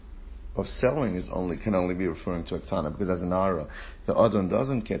pasuk of selling can only be referring to a Ketana, because as an Ara, the Adon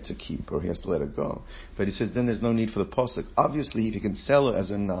doesn't get to keep her, he has to let her go. But he says then there's no need for the pasuk. Obviously, if he can sell her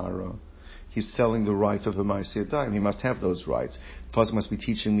as a Nara, he's selling the rights of the Maaseh Yadayim. He must have those rights. The pasuk must be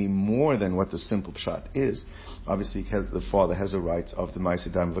teaching me more than what the simple pshat is. Obviously, because the father has the rights of the Maaseh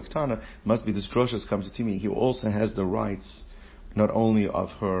Yadayim of Ketana, must be the Stroshas comes to me. He also has the rights not only of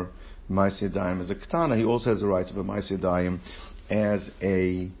her Maaseh Yadayim as a Ketana, he also has the rights of a Maaseh Yadayim as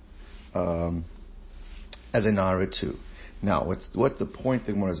a Nara too. Now, what the point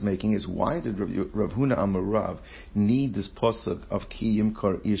the Gemara is making is, why did Rav Huna Amarav need this pasuk of Ki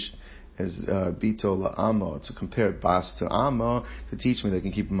Yimkar Ish as Bito La'amo to compare Bas to Amma to teach me they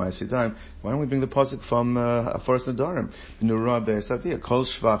can keep in Maaseh Yadayim? Why don't we bring the pasuk from Afaras Nedarim? Nura beis avia kol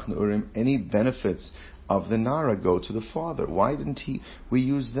shvach neurim. Any benefits of the Nara go to the father. Why didn't we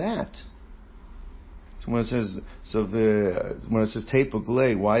use that? So when it says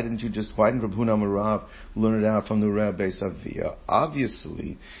Tepuk, why didn't Rabbi Huna Marav learn it out from the Rabbi Savia?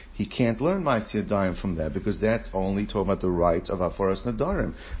 Obviously, he can't learn Ma'aseh Yadayim from that, because that's only talking about the rights of Hafaras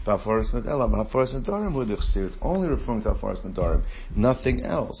Nadarim. Hafaras Nadarim, it's only referring to Hafaras Nadarim, nothing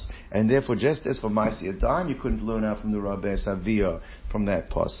else. And therefore, just as for Ma'aseh Yadayim, you couldn't learn out from the Rabbi Savia from that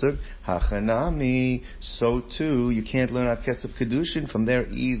pasuk. Hachanami, so too, you can't learn out Kesef Kiddushin from there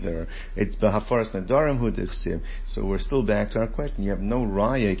either. It's Hafaras Nadarim hu dichsiv. So we're still back to our question. You have no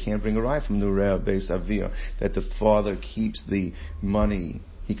raya, you can't bring a raya from the Rabbi Savia that the father keeps the money.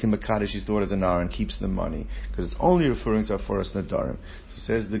 He can makadosh his daughters an hour and keeps the money, because it's only referring to Hafaras Nadarim. So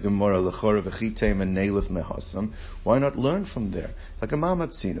says the Gemara, Lechora v'chiteim and neilif mehasam. Why not learn from there? Like a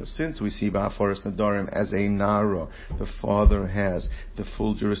mamatzino. Since we see Hafaras Nadarim as a nara, the father has the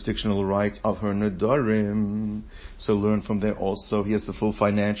full jurisdictional rights of her Nadarim. So learn from there also. He has the full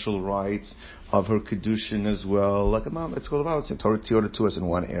financial rights of her Kiddushin as well. Like a mom, it's called about Torah to us in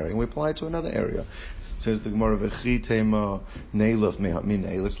one area, and we apply it to another area. Says the Gemara, V'chitema neilaf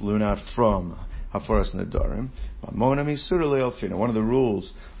minei. Let's learn out from Hafaras Nadarim. One of the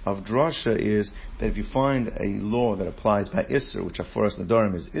rules of drasha is that if you find a law that applies by Isser, which Hafaras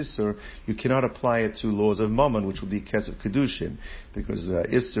Nadarim is Isser, you cannot apply it to laws of Mammon, which would be Kesef Kedushin, because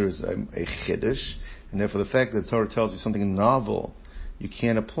Isser is a Chiddush, and therefore the fact that the Torah tells you something novel, you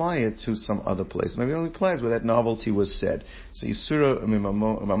can't apply it to some other place. Maybe it only applies where that novelty was said. So Yisura,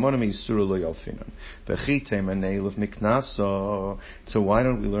 Mamonami Yisura lo yalfinan. V'chitem aneiluf miknaso. So why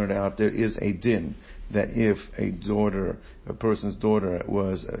don't we learn out there is a din that if a person's daughter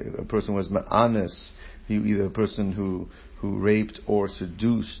was ma'anis, either a person who raped or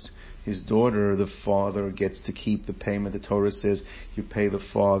seduced his daughter, the father gets to keep the payment. The Torah says you pay the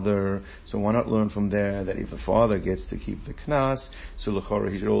father. So why not learn from there that if the father gets to keep the knas, so l'chora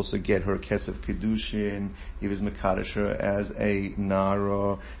he should also get her kesef kedushin. He was mekadosh her as a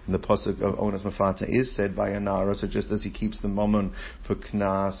nara. And the pasuk of Onas Mafata is said by a nara. So just as he keeps the mammon for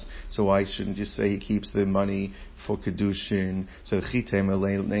knas, so why shouldn't you say he keeps the money for kedushin? So chitem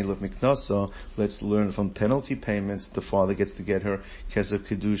neiluf miknasa. Let's learn from penalty payments. The father gets to get her kesef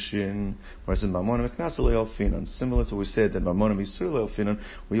kedushin. Whereas in Mamon Meknas Le'Alfinan, similar to what we said that Mamon Misur Le'Alfinan,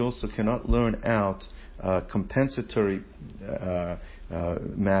 we also cannot learn out compensatory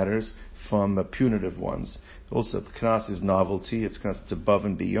matters from punitive ones. Also, knas is novelty. It's above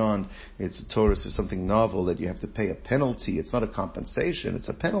and beyond. It's Torah is something novel that you have to pay a penalty. It's not a compensation. It's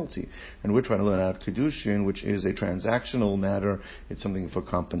a penalty. And we're trying to learn out Kiddushin, which is a transactional matter. It's something for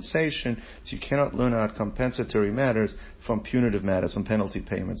compensation. So you cannot learn out compensatory matters from punitive matters, from penalty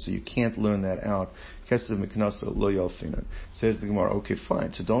payments. So you can't learn that out. Kesev miknasa lo yalfinan. Says the Gemara, okay,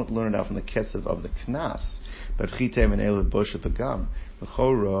 fine. So don't learn it out from the kesev of the knas. But chitem and elav bosha pagam.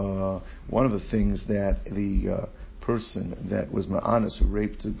 One of the things that the person that was ma'anas who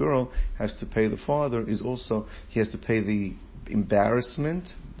raped the girl has to pay the father is also he has to pay the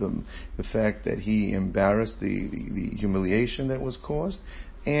embarrassment, the fact that he embarrassed the humiliation that was caused,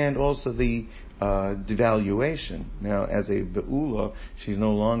 and also the devaluation. Now, as a be'ula, she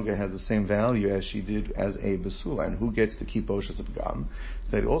no longer has the same value as she did as a besula. And who gets to keep Boshas of Gam?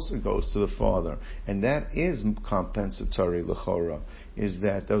 That also goes to the father. And that is compensatory, l'chora, is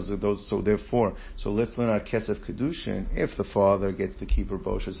that those, so therefore, so let's learn our Kesef Kedushin. If the father gets to keep her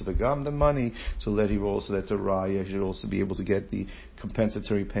Boshas of Gam, the money, so let him also, that's a raya, he should also be able to get the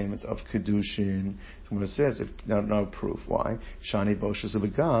compensatory payments of Kedushin. When it says, if no proof, why? Shani Boshas of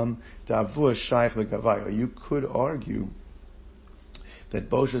Gam, Davush Shaykh Begavayo. You could argue that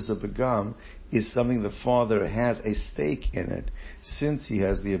Boshas of Begam is something the father has a stake in it, since he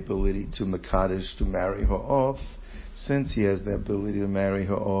has the ability to Makadish, to marry her off, since he has the ability to marry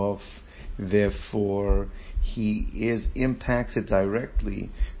her off, therefore he is impacted directly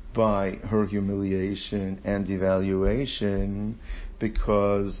by her humiliation and devaluation,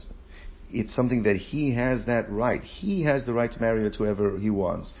 because it's something that he has that right. He has the right to marry her to whoever he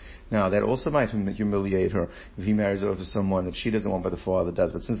wants. Now, that also might humiliate her if he marries her off to someone that she doesn't want, but the father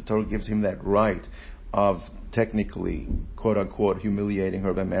does. But since the Torah gives him that right of technically, quote unquote, humiliating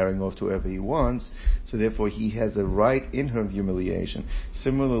her by marrying off to whoever he wants, so therefore he has a right in her humiliation.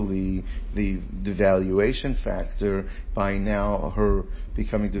 Similarly, the devaluation factor, by now her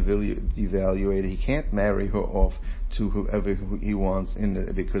becoming devaluated, he can't marry her off to whoever he wants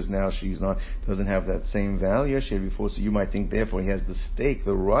because now she's doesn't have that same value as she had before. So you might think therefore he has the stake,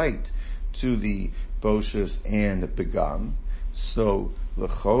 the right to the Boshas and the Begam. So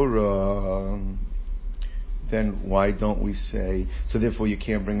l'chora, then why don't we say, so therefore you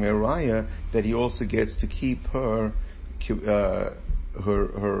can't bring Meraya, that he also gets to keep her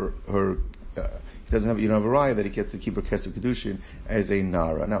he doesn't have, you don't have a raya that he gets to keep her kesef kedushin as a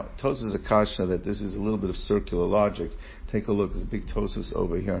nara. Now, Tosfos is a kasha that this is a little bit of circular logic. Take a look, there's a big Tosfos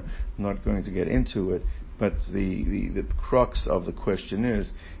over here. I'm not going to get into it, but the crux of the question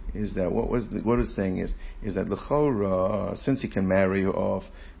is that what it's saying is that l'chora, since he can marry her off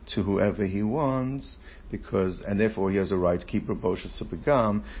to whoever he wants, and therefore he has a right to keep her bosha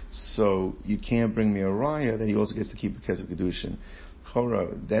subagam, so you can't bring me a raya that he also gets to keep her kesef kedushin.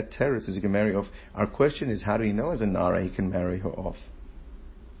 Chora, that teretz is he can marry off. Our question is, how do we know as a nara he can marry her off?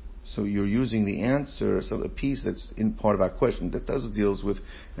 So you're using the answer, so the piece that's in part of our question that does deals with,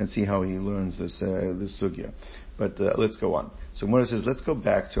 and see how he learns this sugya. But let's go on. So Gemara says, let's go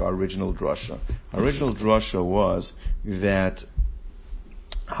back to our original drasha. Our original drasha was that,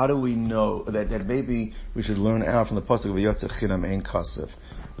 how do we know that maybe we should learn out from the pasuk of V'yotze chinam ein kasef.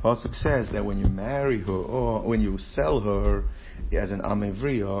 Pasuk says that when you marry her or when you sell her as an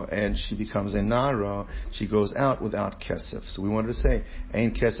amevriya and she becomes a nara, she goes out without kesef. So we wanted to say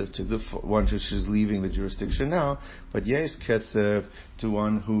ain't kesef to the one who's leaving the jurisdiction now, but yes kesef to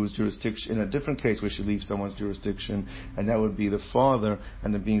one whose jurisdiction, in a different case where she leaves someone's jurisdiction, and that would be the father,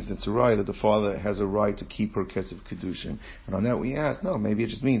 and the being since that the father has a right to keep her kesef kedushin. And on that we asked, no, maybe it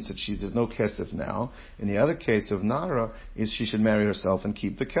just means that there's no kesef now. In the other case of nara, is she should marry herself and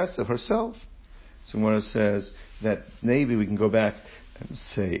keep the kesef herself. So Gemara says that maybe we can go back and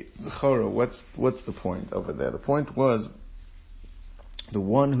say, Chora, what's the point over there? The point was the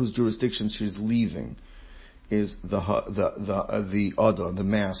one whose jurisdiction she's leaving is the adon, the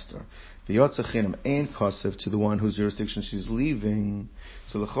master. The Yotzechinam ain't kasef to the one whose jurisdiction she's leaving.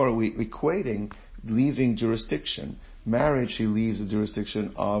 So the Chora, we equating leaving jurisdiction. Marriage, she leaves the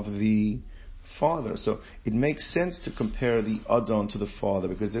jurisdiction of the father. So it makes sense to compare the Adon to the father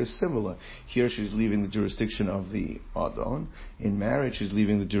because they're similar. Here she's leaving the jurisdiction of the Adon. In marriage she's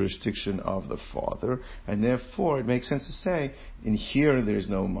leaving the jurisdiction of the father. And therefore it makes sense to say, in here there's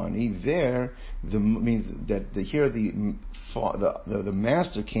no money. There, means that here the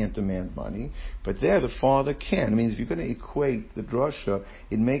master can't demand money, but there the father can. It means if you're going to equate the drasha,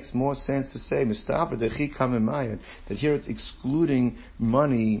 it makes more sense to say, that here it's excluding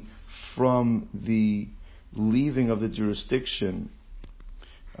money from the leaving of the jurisdiction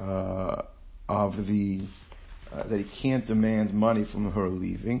that he can't demand money from her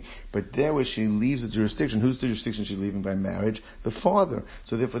leaving, but there where she leaves the jurisdiction, whose jurisdiction she's leaving by marriage? The father.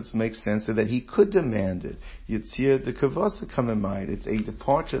 So therefore it makes sense that he could demand it. Yitzir the kavasa kamemai. It's a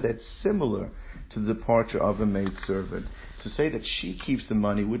departure that's similar to the departure of a maidservant. To say that she keeps the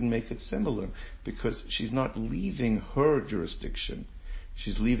money wouldn't make it similar, because she's not leaving her jurisdiction.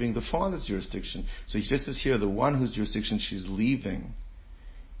 She's leaving the father's jurisdiction. So just as here, the one whose jurisdiction she's leaving,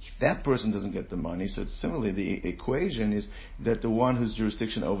 that person doesn't get the money. So it's similarly, the equation is that the one whose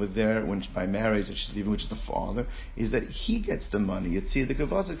jurisdiction over there, by marriage that she's leaving, which is the father, is that he gets the money. It's see the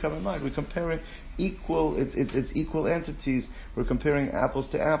gavasa coming mind. We're comparing equal. It's equal entities. We're comparing apples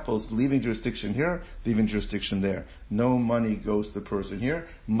to apples. Leaving jurisdiction here, leaving jurisdiction there. No money goes to the person here.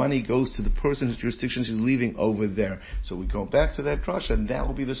 Money goes to the person whose jurisdiction she's leaving over there. So we go back to that drasha, and that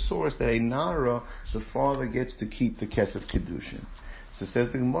will be the source that a nara, the father, gets to keep the kesef kedushin. So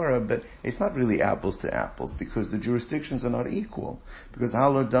says the Gemara, but it's not really apples to apples because the jurisdictions are not equal. Because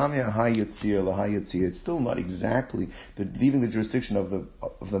halodamia hayatzia lahayatzia, it's still not exactly leaving the jurisdiction of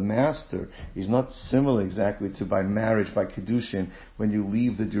the master is not similar exactly to by marriage, by kedushin, when you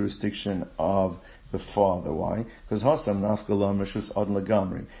leave the jurisdiction of the father. Why? Because hasam nafkala meshus ad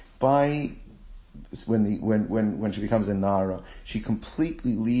lagamri. When she becomes a nara, she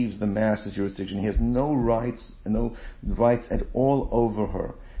completely leaves the master's jurisdiction. He has no rights at all over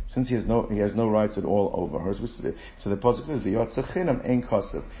her. Since he has no rights at all over her, so the pasuk says v'yotzachinam ein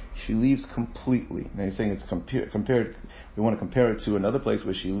kasef. She leaves completely. Now he's saying it's compared. We want to compare it to another place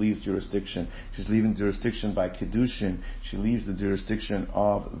where she leaves jurisdiction. She's leaving jurisdiction by kedushin. She leaves the jurisdiction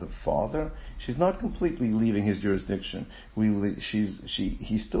of the father. She's not completely leaving his jurisdiction.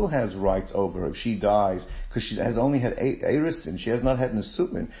 He still has rights over her. If she dies, because she has only had erisin, she has not had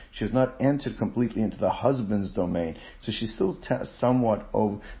nesutman. She has not entered completely into the husband's domain. So she's still somewhat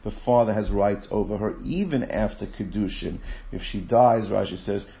over. The father has rights over her even after kedushin. If she dies, Rashi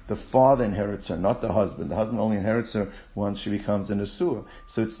says, the father inherits her, not the husband. The husband only inherits her once she becomes a nesua.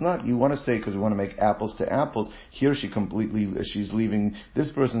 So it's not, you want to say, because we want to make apples to apples, here she's leaving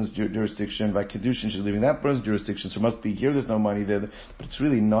this person's jurisdiction by kedushin, she's leaving that person's jurisdiction, so it must be here there's no money there, but it's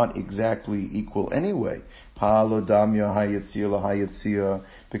really not exactly equal anyway. Because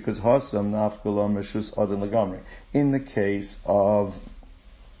hasam nafkala meshus adon lagamri. In the case of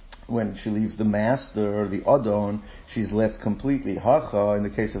when she leaves the master, the Adon, she's left completely. Hacha, in the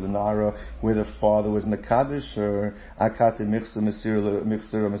case of the Nara, where the father was Mekadesh, or Akate Michsa Mesir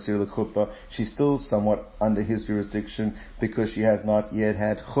L'Chuppah, she's still somewhat under his jurisdiction because she has not yet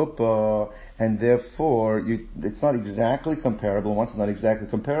had Chuppah, and therefore, it's not exactly comparable. Once it's not exactly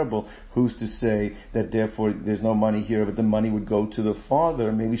comparable, who's to say that therefore there's no money here, but the money would go to the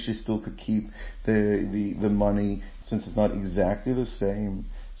father? Maybe she still could keep the money, since it's not exactly the same.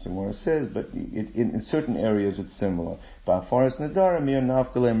 Somewhere it says, but in certain areas it's similar. But Afaras Nadarim,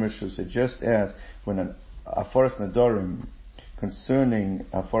 just as when an Afaras Nadarim, concerning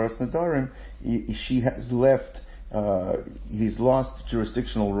Afaras Nadarim, she has left, he's lost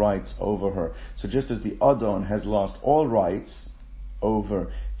jurisdictional rights over her. So just as the Adon has lost all rights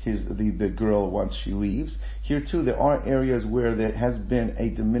over the girl once she leaves, here too there are areas where there has been a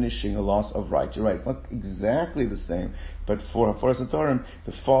diminishing, a loss of rights. You're right, it's not exactly the same, but for Nadarim,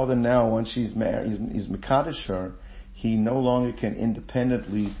 the father now, once she's married, is Mekadesh her, he no longer can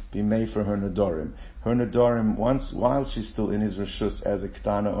independently be made for her Nadarim. Her Nadarim, while she's still in his Rishus as a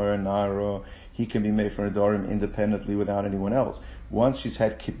Ketana or a Nara, he can be made for Nadarim independently without anyone else. Once she's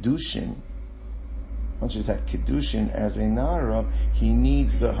had Kiddushin as a Nara, he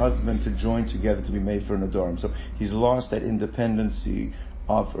needs the husband to join together to be made for Nadarim. So he's lost that independency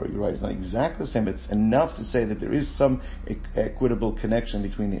of her. You're right, it's not exactly the same, but it's enough to say that there is some equitable connection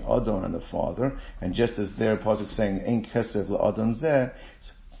between the Adon and the father, and just as their pasuk saying, Ein Kesef LaAdon Zeh,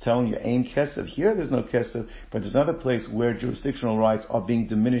 it's telling you, Ein Kesef, here there's no Kesef, but there's another place where jurisdictional rights are being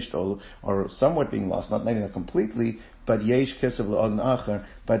diminished or somewhat being lost, maybe not completely, but Yesh Kesef LaAdon Acher,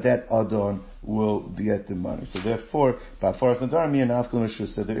 but that Adon will get the money. So therefore, by Afaras Nadarim and Afkal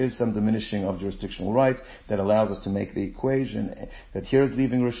Rishus, so there is some diminishing of jurisdictional rights that allows us to make the equation that here's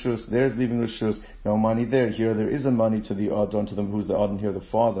leaving Rishus, there's leaving Rishus, no money there. Here there is a money to the Adon, to them who's the Adon here, the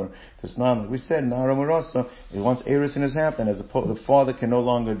father. It's not like we said, Nara Marasa, once Erisin has happened, the father can no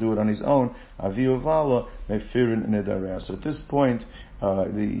longer do it on his own. Aviu Vala Mefirin Nedarer. So at this point,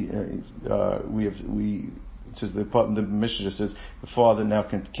 it says the Mishnah says the father now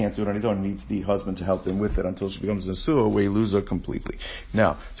can't do it on his own, needs the husband to help him with it until she becomes a Nesua, where he loses her completely.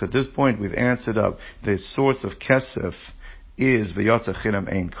 Now, so at this point we've answered up the source of Kesef is V'yatza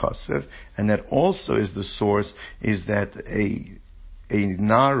Chinam Ein Kasef, and that also is the source is that a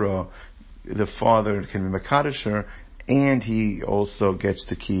Nara, the father can be Mekadesh her, and he also gets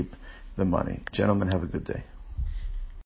to keep the money. Gentlemen, have a good day.